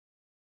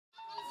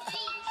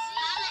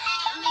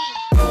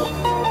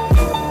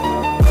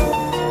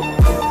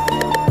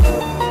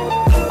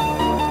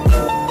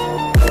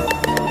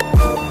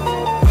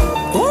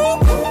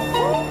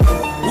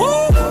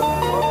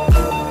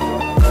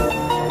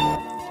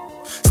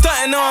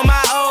Stunting on my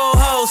old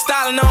hoes,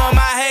 styling on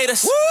my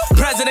haters.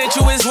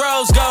 Presidential is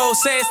rose gold,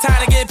 say it's time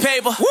to get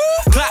paper.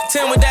 Glock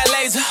 10 with that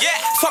laser.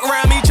 Fuck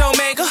around, meet your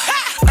maker.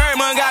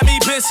 Everyone got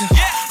me pissing.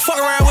 Fuck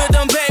around with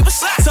them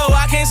papers. So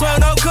I can't smoke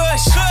no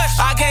kush.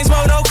 I can't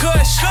smoke no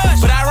kush.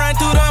 But I run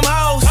through them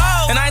hoes.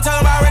 And I ain't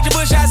talking about Richard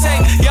Bush. I say,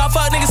 y'all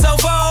fuck niggas so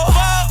full.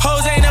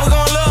 Hoes ain't never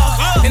gonna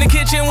look. In the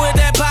kitchen with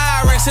that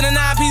Pyrex and the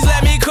 9-piece,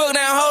 let me cook.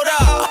 Now hold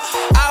up.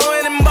 I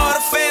went and bought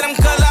a Phantom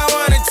cause I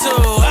wanted to.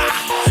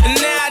 And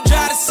now I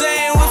try the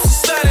same with some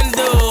stunning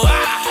dude.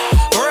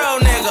 Real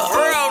nigga,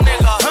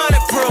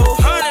 100 proof.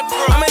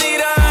 I'ma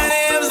need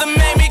 100 M's to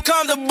make me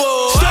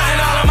comfortable.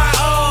 Stunting all of my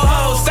old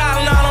hoes,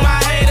 styling all of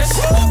my haters.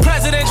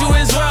 Presidential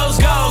is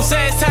rose gold,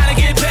 say it's time to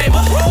get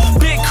paper.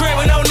 Big crib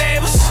with no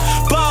neighbors,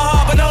 ball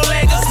hard but no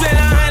Lakers. Spend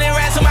 100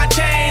 racks on my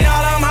chain,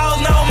 all them hoes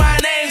know my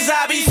name 'cause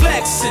I be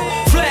flexing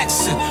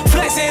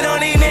on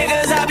these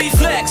niggas. I be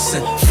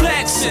flexing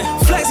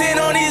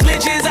on these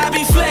bitches. I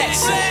be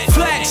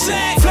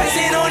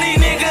flexing on these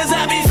niggas.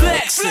 I be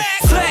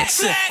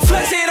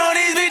flexing on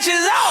these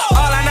bitches.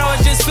 All I know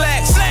is just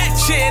flex.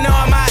 Shitting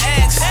on my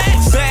ex,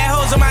 bad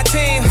hoes on my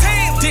team.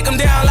 Dick them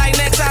down like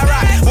next I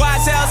rock.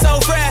 YSL so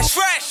fresh,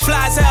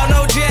 fly as hell,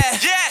 no jet.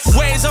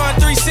 Waves on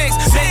 3-6,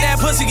 make that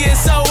pussy get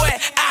so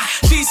wet.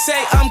 She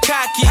say I'm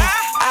cocky,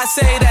 I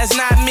say that's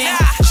not me.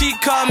 She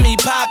call me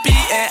Poppy,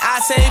 and I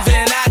say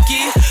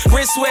Vinaki.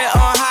 Wrist sweat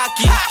on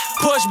hockey,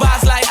 push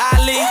box like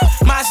Ali.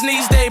 My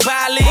sneaks they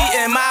Bali,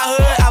 in my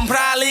hood I'm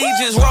probably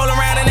just rolling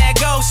around in that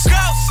ghost.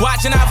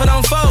 Watching out for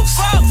them folks,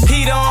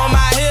 heat on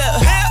my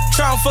hip.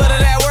 Trump foot of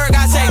that work,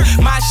 I say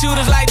my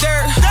shooters like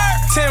dirt.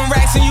 10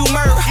 racks and you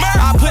murk.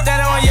 I put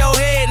that on your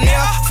head,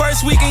 nigga.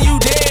 First week and you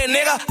dead,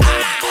 nigga.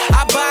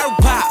 I bottle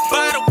pop,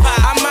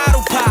 I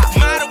model pop.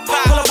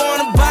 Pull up on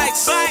the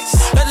bikes,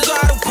 let the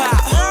bottle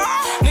pop.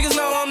 Niggas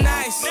know I'm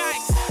nice,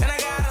 and I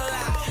got a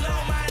lot.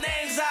 Know my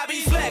names, I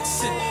be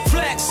flexing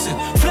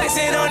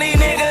on these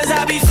niggas.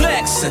 I be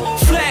flexing